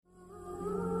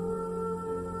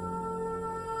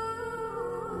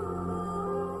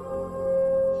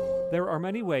There are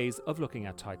many ways of looking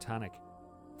at Titanic.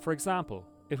 For example,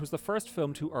 it was the first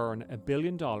film to earn $1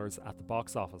 billion at the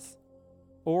box office.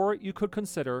 Or you could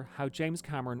consider how James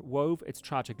Cameron wove its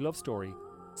tragic love story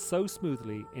so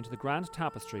smoothly into the grand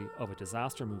tapestry of a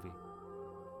disaster movie.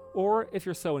 Or, if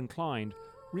you're so inclined,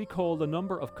 recall the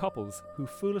number of couples who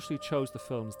foolishly chose the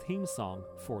film's theme song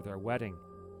for their wedding.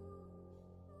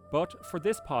 But for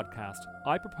this podcast,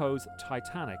 I propose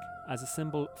Titanic as a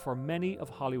symbol for many of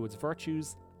Hollywood's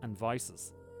virtues and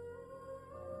vices.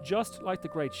 Just like The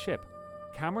Great Ship,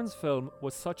 Cameron's film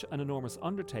was such an enormous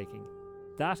undertaking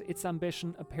that its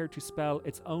ambition appeared to spell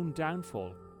its own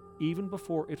downfall even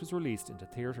before it was released into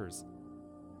theatres.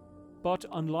 But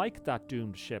unlike that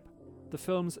doomed ship, the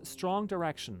film's strong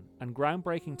direction and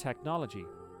groundbreaking technology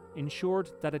ensured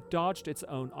that it dodged its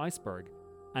own iceberg,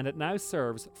 and it now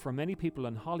serves for many people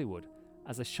in Hollywood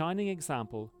as a shining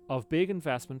example of big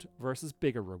investment versus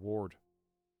bigger reward.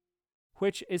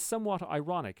 Which is somewhat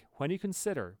ironic when you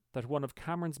consider that one of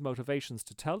Cameron's motivations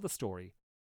to tell the story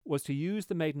was to use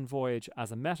the maiden voyage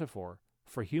as a metaphor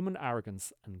for human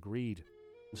arrogance and greed.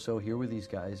 So here were these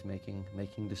guys making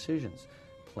decisions,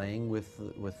 playing with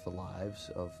the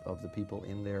lives of the people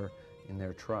in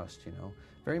their trust, you know,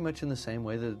 very much in the same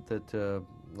way that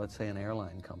let's say an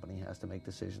airline company has to make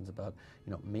decisions about,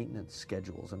 you know, maintenance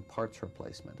schedules and parts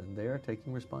replacement, and they are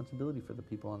taking responsibility for the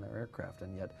people on their aircraft,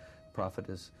 and yet profit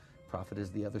is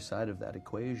the other side of that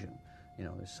equation. You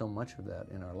know, there's so much of that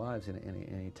in our lives in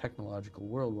a technological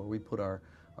world where we put our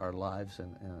lives in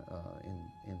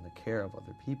the care of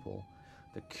other people.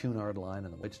 The Cunard Line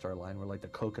and the White Star Line were like the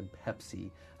Coke and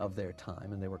Pepsi of their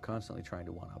time, and they were constantly trying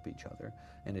to one-up each other.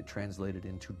 And it translated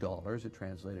into dollars, it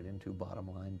translated into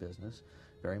bottom-line business,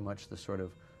 very much the sort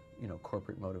of, you know,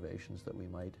 corporate motivations that we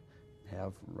might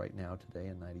have right now today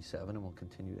in 97 and will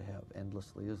continue to have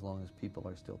endlessly as long as people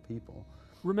are still people.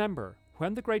 Remember,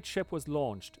 when The Great Ship was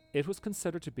launched, it was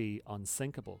considered to be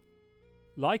unsinkable.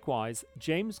 Likewise,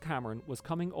 James Cameron was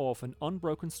coming off an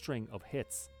unbroken string of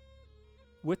hits.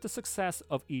 With the success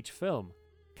of each film,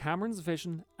 Cameron's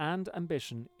vision and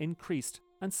ambition increased,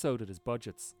 and so did his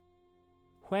budgets.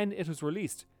 When it was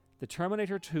released, The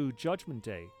Terminator 2: Judgment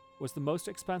Day was the most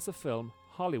expensive film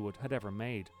Hollywood had ever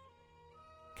made.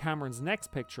 Cameron's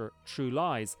next picture, True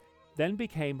Lies, then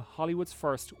became Hollywood's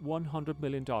first $100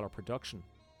 million production.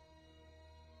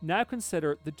 Now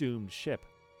consider The Doomed Ship.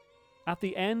 At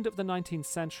the end of the 19th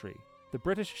century, the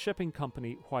British shipping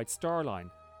company White Star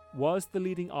Line was the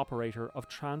leading operator of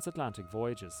transatlantic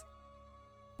voyages.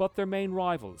 But their main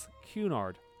rivals,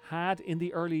 Cunard, had in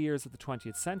the early years of the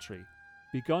 20th century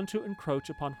begun to encroach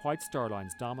upon White Star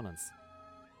Line's dominance.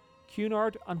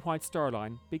 Cunard and White Star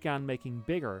Line began making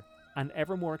bigger and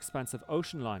ever more expensive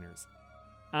ocean liners,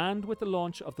 and with the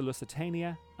launch of the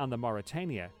Lusitania and the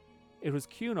Mauretania, it was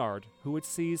Cunard who would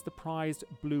seize the prized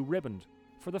Blue Riband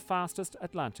for the fastest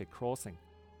Atlantic crossing.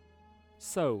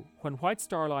 So, when White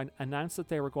Star Line announced that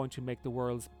they were going to make the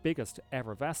world's biggest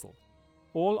ever vessel,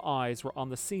 all eyes were on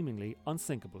the seemingly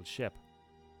unsinkable ship.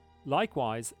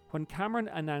 Likewise, when Cameron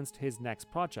announced his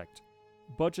next project,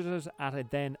 budgeted at a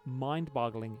then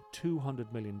mind-boggling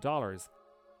 $200 million,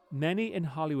 many in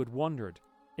Hollywood wondered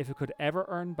if it could ever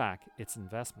earn back its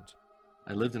investment.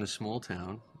 I lived in a small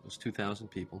town. It was 2,000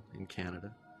 people in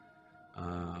Canada.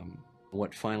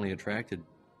 What finally attracted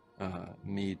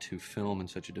me to film in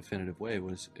such a definitive way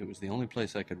was it was the only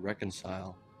place I could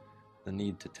reconcile the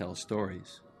need to tell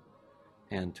stories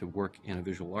and to work in a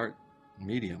visual art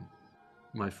medium.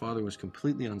 My father was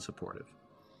completely unsupportive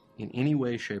in any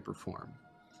way, shape, or form,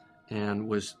 and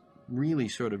was really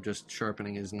sort of just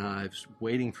sharpening his knives,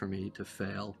 waiting for me to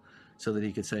fail so that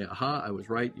he could say, aha, I was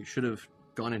right, you should have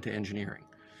gone into engineering.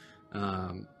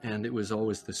 And it was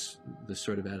always this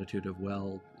sort of attitude of,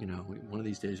 well, you know, one of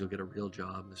these days you'll get a real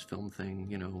job, this film thing,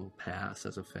 you know, will pass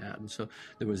as a fad. And so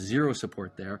there was zero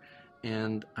support there.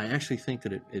 And I actually think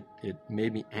that it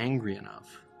made me angry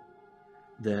enough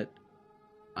that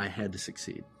I had to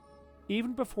succeed.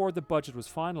 Even before the budget was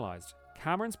finalised,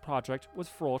 Cameron's project was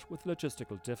fraught with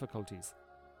logistical difficulties.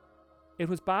 It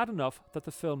was bad enough that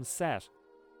the film's set,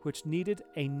 which needed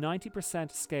a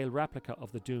 90% scale replica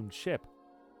of the doomed ship,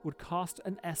 would cost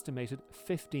an estimated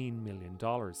 $15 million.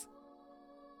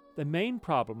 The main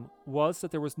problem was that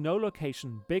there was no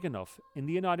location big enough in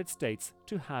the United States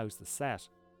to house the set.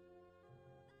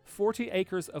 40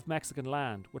 acres of Mexican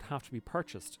land would have to be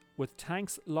purchased, with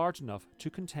tanks large enough to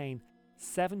contain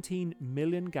 17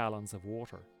 million gallons of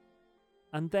water.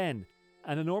 And then,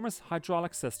 an enormous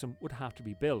hydraulic system would have to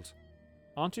be built,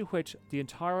 onto which the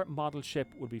entire model ship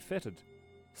would be fitted,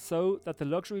 so that the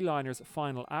luxury liner's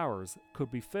final hours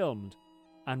could be filmed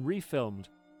and refilmed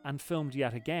and filmed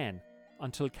yet again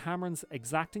until Cameron's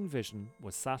exacting vision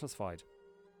was satisfied.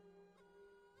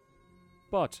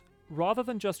 But rather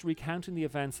than just recounting the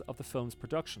events of the film's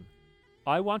production,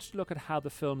 I wanted to look at how the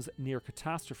film's near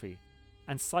catastrophe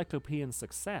and cyclopean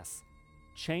success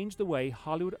changed the way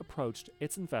Hollywood approached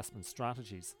its investment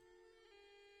strategies.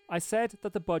 I said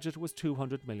that the budget was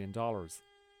 $200 million,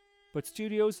 but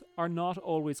studios are not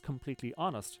always completely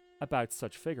honest about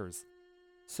such figures.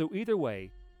 So either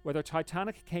way, whether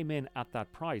Titanic came in at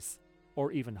that price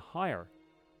or even higher,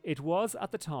 it was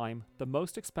at the time the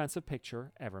most expensive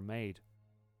picture ever made.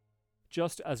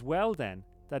 Just as well then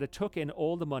that it took in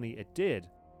all the money it did,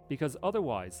 because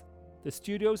otherwise, the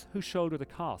studios who shoulder the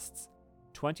costs,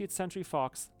 20th Century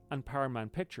Fox and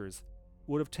Paramount Pictures,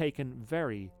 would have taken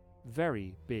very,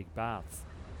 very big baths.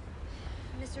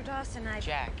 Mr. Dawson,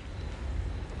 Jack.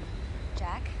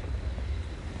 Jack?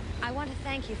 I want to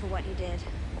thank you for what you did.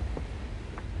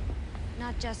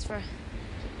 Not just for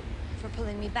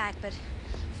pulling me back, but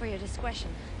for your discretion.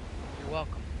 You're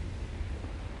welcome.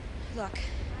 Look,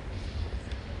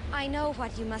 I know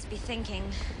what you must be thinking.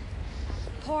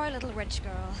 Poor little rich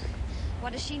girl.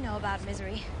 What does she know about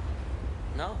misery?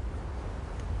 No,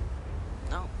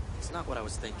 it's not what I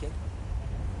was thinking.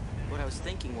 What I was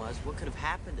thinking was, what could have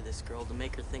happened to this girl to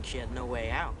make her think she had no way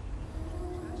out?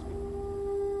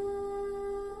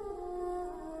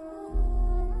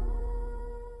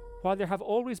 While there have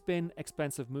always been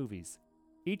expensive movies,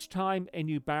 each time a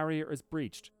new barrier is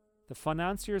breached, the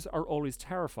financiers are always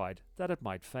terrified that it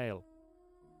might fail.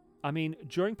 I mean,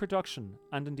 during production,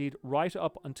 and indeed right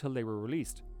up until they were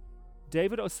released,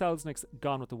 David O. Selznick's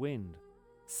Gone with the Wind,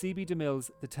 C.B.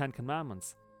 DeMille's The Ten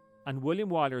Commandments, and William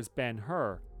Wyler's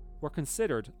Ben-Hur were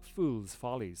considered fool's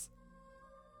follies.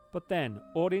 But then,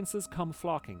 audiences come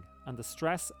flocking, and the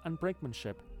stress and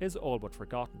brinkmanship is all but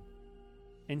forgotten.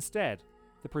 Instead,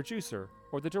 the producer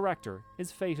or the director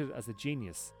is fated as a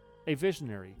genius, a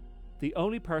visionary, the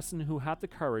only person who had the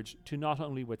courage to not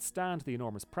only withstand the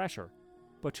enormous pressure,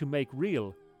 but to make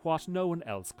real what no one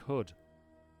else could.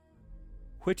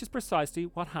 Which is precisely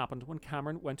what happened when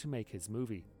Cameron went to make his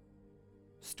movie.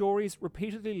 Stories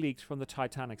repeatedly leaked from the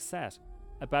Titanic set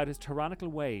about his tyrannical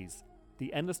ways,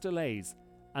 the endless delays,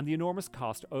 and the enormous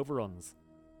cost overruns.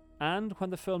 And when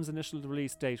the film's initial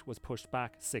release date was pushed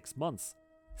back 6 months,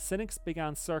 cynics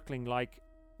began circling like,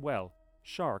 well,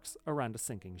 sharks around a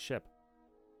sinking ship.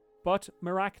 But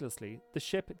miraculously, the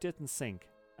ship didn't sink,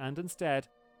 and instead,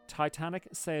 Titanic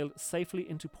sailed safely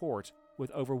into port with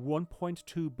over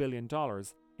 $1.2 billion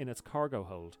in its cargo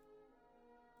hold.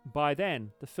 By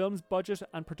then, the film's budget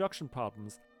and production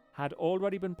problems had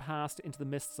already been passed into the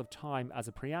mists of time as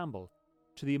a preamble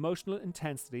to the emotional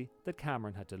intensity that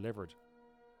Cameron had delivered.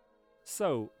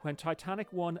 So, when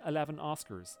Titanic won 11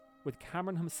 Oscars, with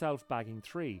Cameron himself bagging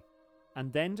 3,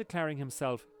 and then declaring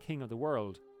himself king of the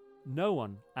world, no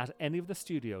one at any of the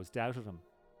studios doubted him.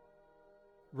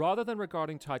 Rather than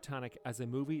regarding Titanic as a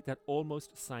movie that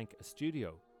almost sank a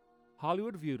studio,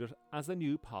 Hollywood viewed it as a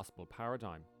new possible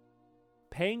paradigm.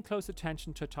 Paying close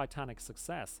attention to Titanic's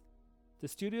success, the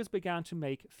studios began to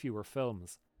make fewer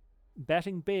films,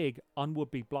 betting big on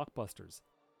would-be blockbusters,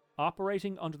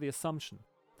 operating under the assumption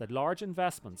that large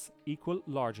investments equal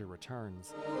larger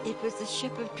returns. It was a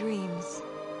ship of dreams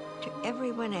to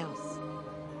everyone else.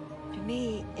 To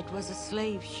me, it was a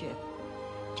slave ship,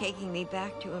 taking me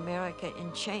back to America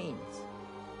in chains.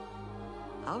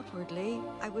 Outwardly,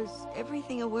 I was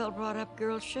everything a well-brought-up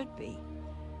girl should be.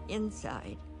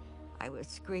 Inside, I was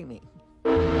screaming.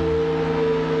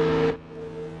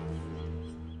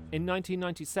 In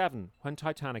 1997, when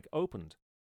Titanic opened,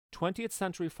 20th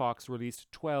Century Fox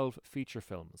released 12 feature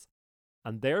films,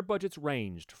 and their budgets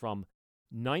ranged from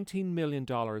 $19 million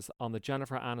on the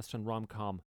Jennifer Aniston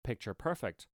rom-com Picture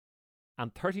Perfect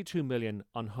and $32 million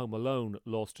on Home Alone: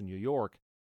 Lost in New York,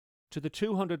 to the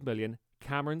 $200 million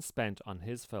Cameron spent on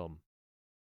his film.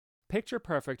 Picture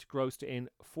Perfect grossed in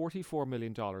 $44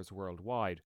 million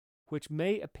worldwide, which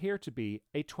may appear to be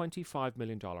a $25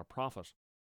 million profit.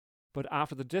 But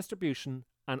after the distribution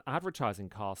and advertising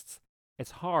costs,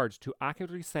 it's hard to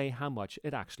accurately say how much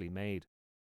it actually made.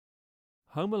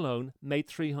 Home Alone made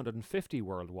 $350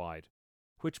 worldwide,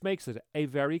 which makes it a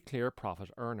very clear profit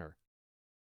earner.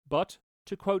 But,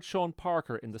 to quote Sean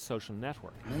Parker in The Social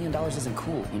Network, $1 million isn't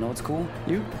cool. You know what's cool?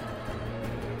 You?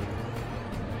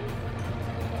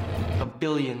 $1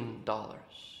 billion.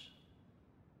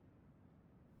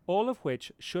 All of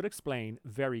which should explain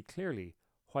very clearly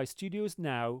why studios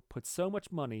now put so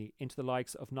much money into the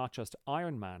likes of not just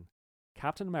Iron Man,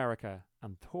 Captain America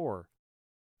and Thor,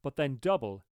 but then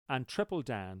double and triple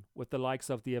down with the likes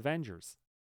of the Avengers.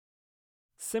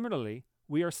 Similarly,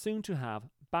 we are soon to have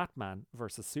Batman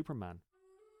vs. Superman.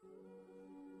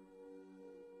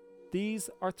 These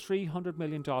are $300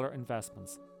 million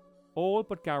investments, all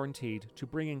but guaranteed to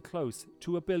bring in close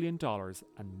to $1 billion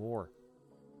and more.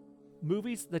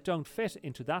 Movies that don't fit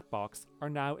into that box are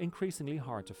now increasingly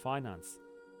hard to finance,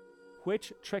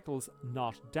 which trickles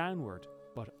not downward,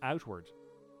 but outward.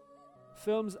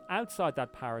 Films outside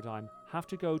that paradigm have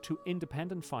to go to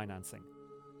independent financing,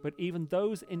 but even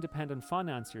those independent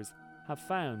financiers have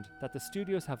found that the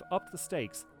studios have upped the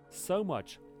stakes so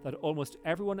much that almost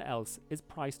everyone else is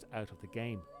priced out of the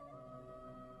game.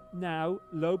 Now,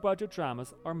 low-budget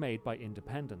dramas are made by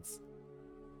independents.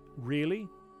 Really?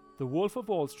 The Wolf of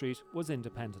Wall Street was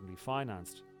independently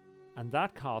financed, and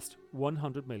that cost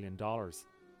 $100 million.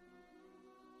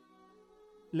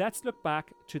 Let's look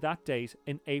back to that date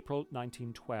in April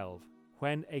 1912,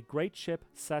 when a great ship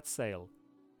set sail,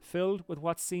 filled with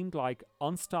what seemed like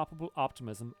unstoppable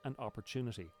optimism and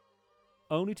opportunity,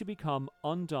 only to become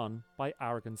undone by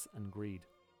arrogance and greed.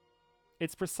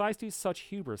 It's precisely such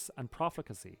hubris and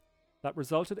profligacy that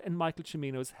resulted in Michael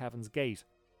Cimino's Heaven's Gate,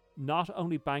 not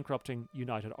only bankrupting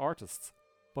United Artists,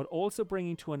 but also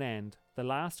bringing to an end the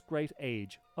last great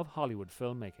age of Hollywood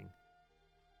filmmaking.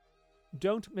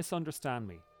 Don't misunderstand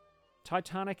me.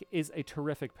 Titanic is a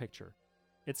terrific picture.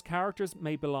 Its characters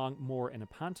may belong more in a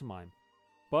pantomime,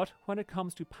 but when it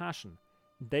comes to passion,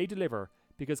 they deliver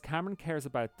because Cameron cares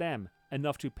about them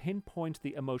enough to pinpoint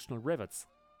the emotional rivets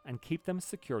and keep them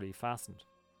securely fastened.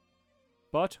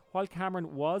 But while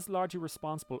Cameron was largely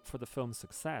responsible for the film's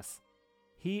success,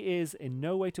 he is in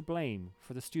no way to blame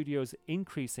for the studio's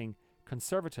increasing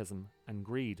conservatism and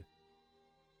greed.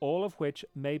 All of which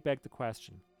may beg the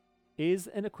question, is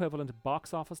an equivalent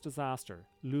box office disaster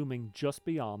looming just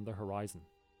beyond the horizon?